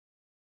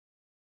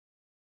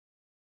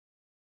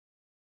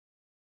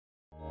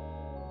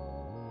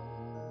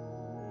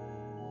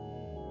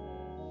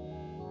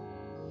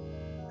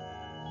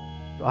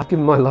I've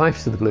given my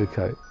life to the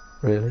Bluecoat,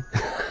 really.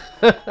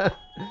 The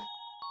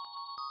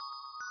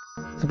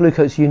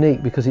Bluecoat's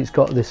unique because it's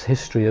got this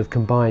history of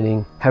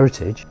combining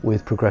heritage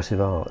with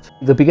progressive art.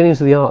 The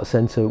beginnings of the art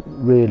centre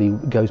really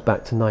goes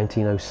back to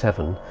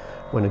 1907,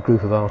 when a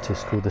group of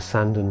artists called the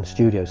Sandon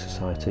Studio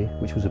Society,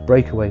 which was a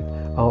breakaway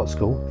art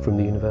school from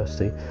the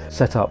university,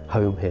 set up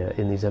home here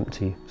in these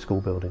empty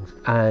school buildings.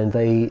 And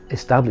they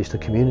established a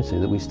community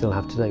that we still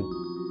have today.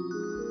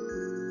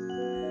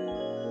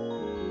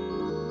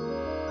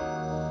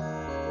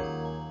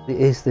 It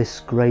is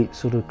this great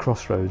sort of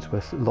crossroads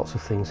where lots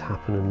of things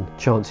happen and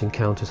chance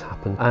encounters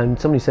happen. And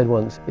somebody said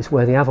once, it's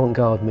where the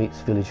avant-garde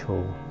meets village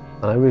hall.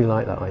 And I really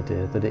like that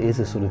idea, that it is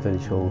a sort of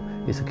village hall,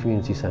 it's a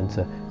community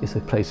centre, it's a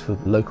place for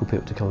local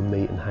people to come and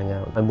meet and hang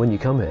out. And when you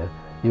come here,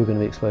 you're going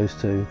to be exposed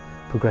to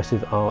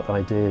progressive art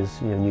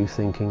ideas, new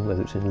thinking,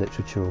 whether it's in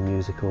literature or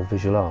music or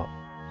visual art.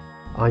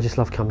 I just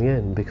love coming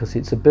in because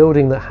it's a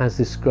building that has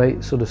this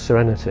great sort of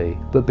serenity,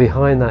 but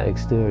behind that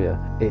exterior,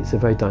 it's a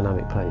very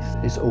dynamic place.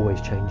 It's always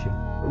changing.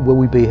 Will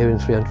we be here in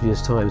 300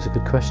 years' time? It's a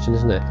good question,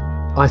 isn't it?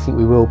 I think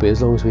we will be,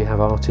 as long as we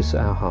have artists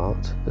at our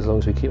heart, as long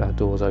as we keep our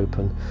doors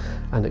open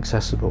and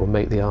accessible and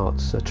make the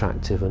arts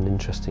attractive and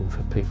interesting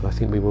for people. I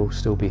think we will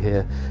still be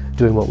here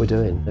doing what we're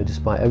doing.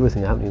 Despite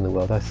everything happening in the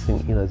world, I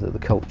think that the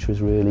culture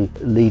is really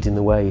leading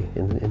the way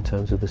in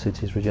terms of the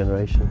city's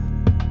regeneration.